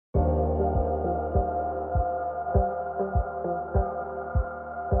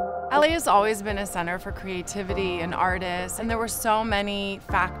LA has always been a center for creativity and artists, and there were so many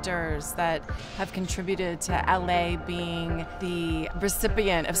factors that have contributed to LA being the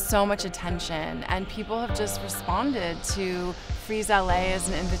recipient of so much attention, and people have just responded to Frieze LA as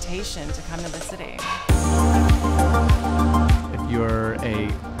an invitation to come to the city. If you're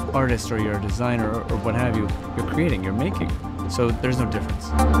an artist or you're a designer or what have you, you're creating, you're making, so there's no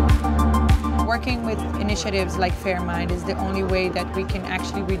difference. Working with initiatives like Fairmind is the only way that we can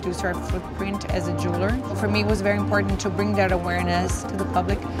actually reduce our footprint as a jeweler. For me, it was very important to bring that awareness to the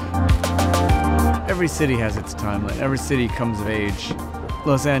public. Every city has its timeline. Every city comes of age.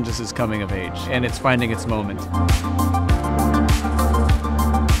 Los Angeles is coming of age, and it's finding its moment.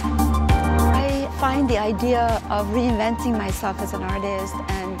 I find the idea of reinventing myself as an artist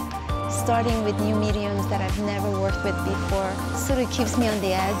and starting with new mediums that I've never worked with before sort of keeps me on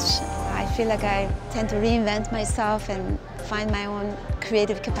the edge. I feel like I tend to reinvent myself and find my own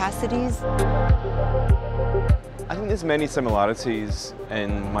creative capacities. I think there's many similarities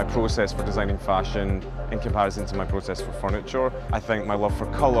in my process for designing fashion in comparison to my process for furniture. I think my love for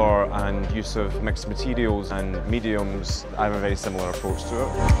colour and use of mixed materials and mediums, I have a very similar approach to it.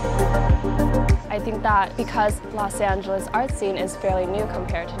 I think that because Los Angeles art scene is fairly new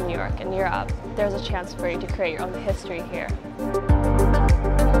compared to New York and Europe, there's a chance for you to create your own history here.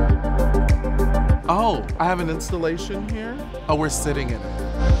 Oh, I have an installation here? Oh, we're sitting in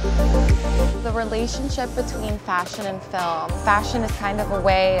it. The relationship between fashion and film. Fashion is kind of a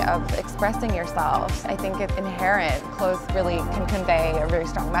way of expressing yourself. I think it's inherent. Clothes really can convey a very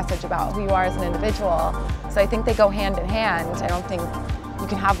strong message about who you are as an individual. So I think they go hand in hand. I don't think you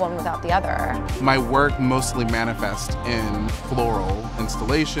can have one without the other. My work mostly manifests in floral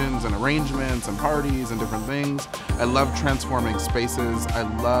installations and arrangements and parties and different things. I love transforming spaces. I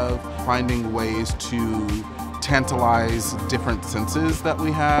love finding ways to tantalize different senses that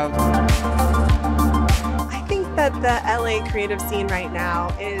we have. I think that the LA creative scene right now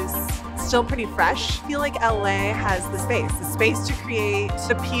is still pretty fresh. I feel like LA has the space to create,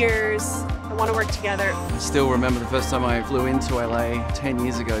 the peers that want to work together. I still remember the first time I flew into LA 10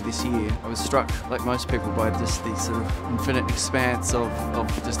 years ago this year. I was struck, like most people, by just the sort of infinite expanse of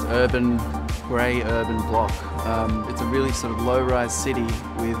just urban, grey urban block. It's a really sort of low-rise city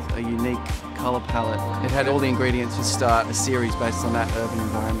with a unique colour palette. It had all the ingredients to start a series based on that urban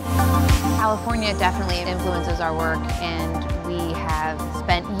environment. California definitely influences our work, and we have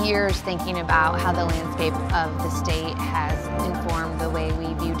spent years thinking about how the landscape of the state has informed the way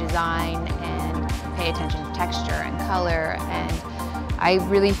we view design and pay attention to texture and color. And I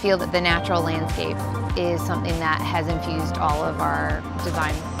really feel that the natural landscape is something that has infused all of our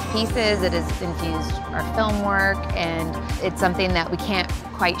design pieces. It has infused our film work, and it's something that we can't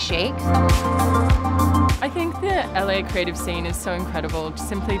quite shake. I think the LA creative scene is so incredible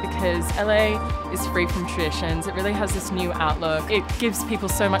simply because LA is free from traditions. It really has this new outlook. It gives people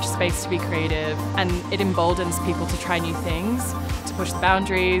so much space to be creative, and it emboldens people to try new things, to push the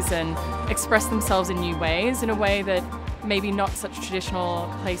boundaries and express themselves in new ways, in a way that maybe not such traditional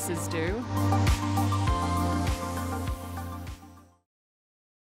places do.